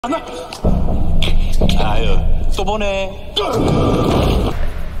아유, 또 보네.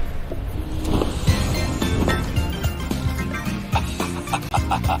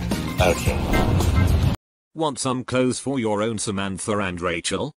 Okay. Want some clothes for your own Samantha and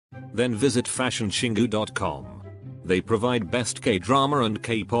Rachel? Then visit fashionchingu.com. They provide best K-drama and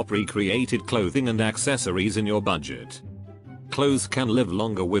K-pop recreated clothing and accessories in your budget. Clothes can live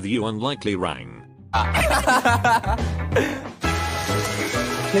longer with you, unlikely Rang.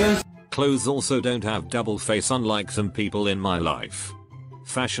 Clothes also don't have double face, unlike some people in my life.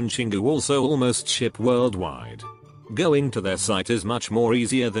 Fashion Chingu also almost ship worldwide. Going to their site is much more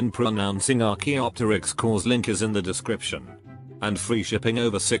easier than pronouncing Archaeopteryx, cause link is in the description. And free shipping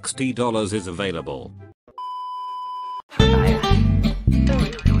over $60 is available.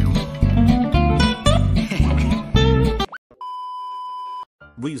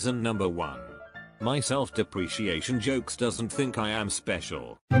 Reason number 1. My self-depreciation jokes doesn't think I am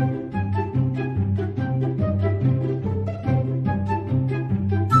special.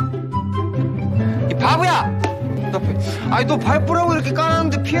 이 바보야! 아니 너 밟으라고 이렇게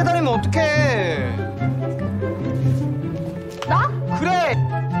까놨는데 피해 다니면 어떡해? 나? 그래!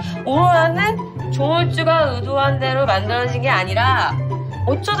 오로라는 조울주가 의도한 대로 만들어진 게 아니라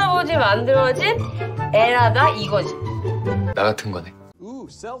어쩌다 보지 만들어진 에라다 이거지. 나 같은 거네. Ooh,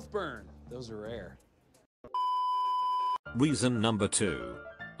 self-burn. Those are rare. Reason number 2.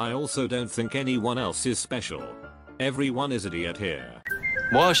 I also don't think anyone else is special. Everyone is idiot here.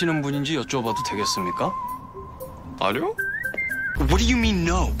 뭐 하시는 분인지 여쭤봐도 되겠습니까? 아니요? What do you mean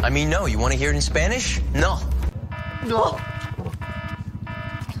no? I mean no. You want to hear it in Spanish? No. 너.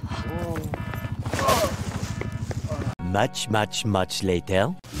 Much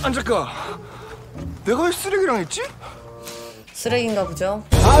later. 안 잠깐. 내가 왜 쓰레기랑 했지? 쓰레기인가 보죠.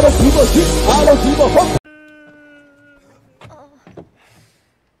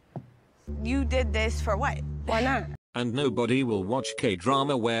 You did this for what? Why not? And nobody will watch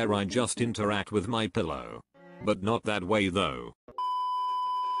K-drama where I just interact with my pillow. But not that way though.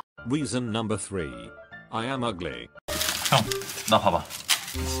 Reason number 3. I am ugly. 형, 나 봐봐.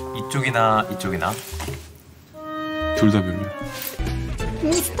 이쪽이나 이쪽이나. 둘 다 별로.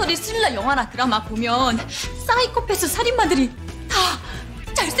 미스터리 스릴러 영화나 드라마 보면 사이코패스 살인마들이 다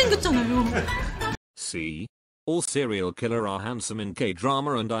잘생겼잖아요. See? All serial killer are handsome in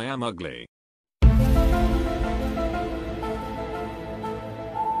K-drama and I am ugly.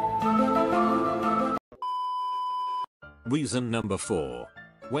 Reason number 4.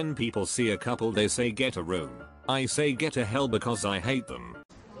 When people see a couple they say get a room. I say get a hell because I hate them.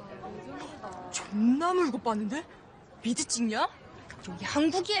 존나 물고 빠는데? 미드 찍냐? 여기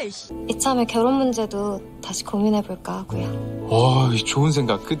한국이야 이씨. 이참에 결혼 문제도 다시 고민해볼까 하고요. 와, 좋은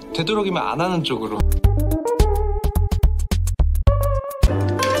생각. 되도록이면 안 하는 쪽으로.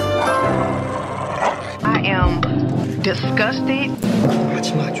 I am disgusted.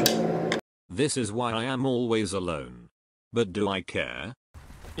 하지 마 줘. This is why I am always alone. But do I care?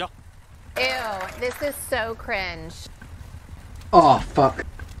 야. Ew, this is so cringe. Oh, fuck.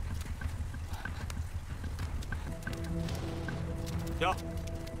 야.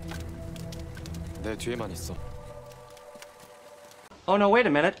 내 뒤에만 있어. Oh no, wait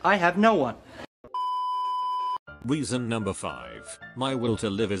a minute. I have no one. Reason number 5. My will to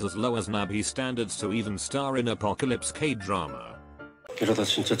live is as low as Nabi standards to even star in Apocalypse K-drama. 이러다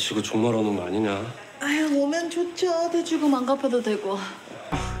진짜 지구 종말하는 거 아니냐? 아유 오면 좋죠. 대주고 안 갚아도 되고.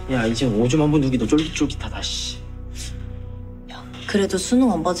 야, 이제 오줌 한번 누기도 쫄깃쫄깃하다, 씨. 야, 그래도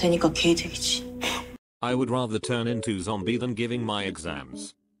수능 안 봐도 되니까 개이득이지. I would rather turn into zombie than giving my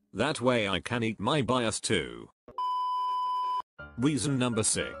exams. That way I can eat my bias too. Reason number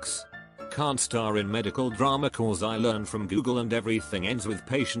 6. Can't star in medical drama cause I learn from Google and everything ends with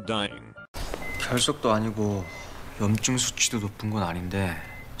patient dying. 결석도 아니고 염증 수치도 높은 건 아닌데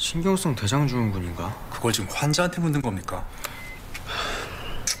신경성 대장증후군인가? 그걸 지금 환자한테 묻는 겁니까?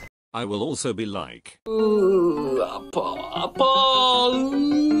 I will also be like. 아파. 아파.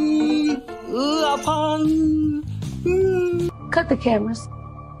 Cut the cameras.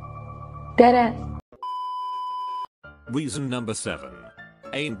 Dead ass. Reason number 7.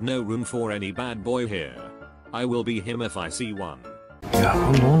 Ain't no room for any bad boy here. I will be him if I see one. 야,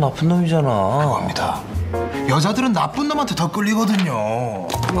 그건 너무 나쁜 놈이잖아. 겁니다. 여자들은 나쁜 놈한테 더 끌리거든요. 야,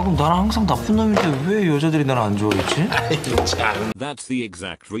 그럼 나는 항상 나쁜 놈인데 왜 여자들이 나를 안 좋아했지? That's the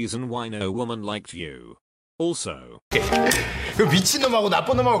exact reason why no woman liked you. Also. 그 미친놈하고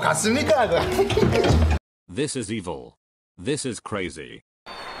나쁜 놈하고 같습니까? This is evil. This is crazy.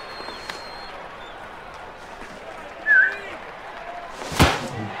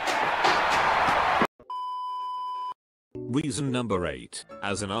 Reason number 8.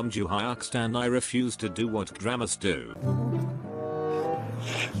 As an Hyuk stan, I refuse to do what kdramas do.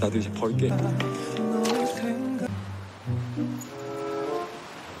 나도 이제 벌게.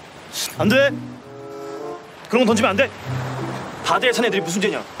 안 돼! 그런 건 던지면 안 돼! 바다에 산 애들이 무슨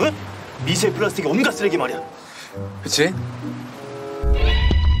죄냐? 응? 미세 플라스틱이 온갖 쓰레기 말이야. 그치?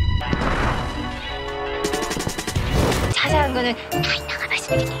 자세한 거는 다 이따가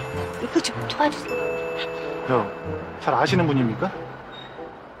말씀드릴게요. 이거 좀 도와주세요. 형, 잘 아시는 분입니까?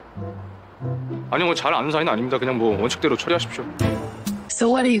 아니요, 뭐 잘 아는 사이는 아닙니다. 그냥 뭐 원칙대로 처리하십시오. So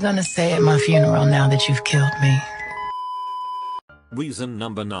what are you gonna say at my funeral now that you've killed me? Reason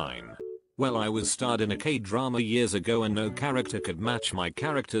number 9. Well, I was starred in a K-drama years ago and no character could match my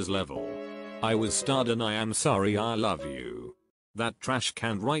character's level. I was starred in I Am Sorry I Love You. That trash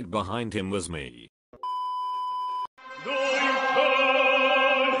can right behind him was me.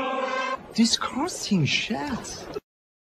 Disgusting shit.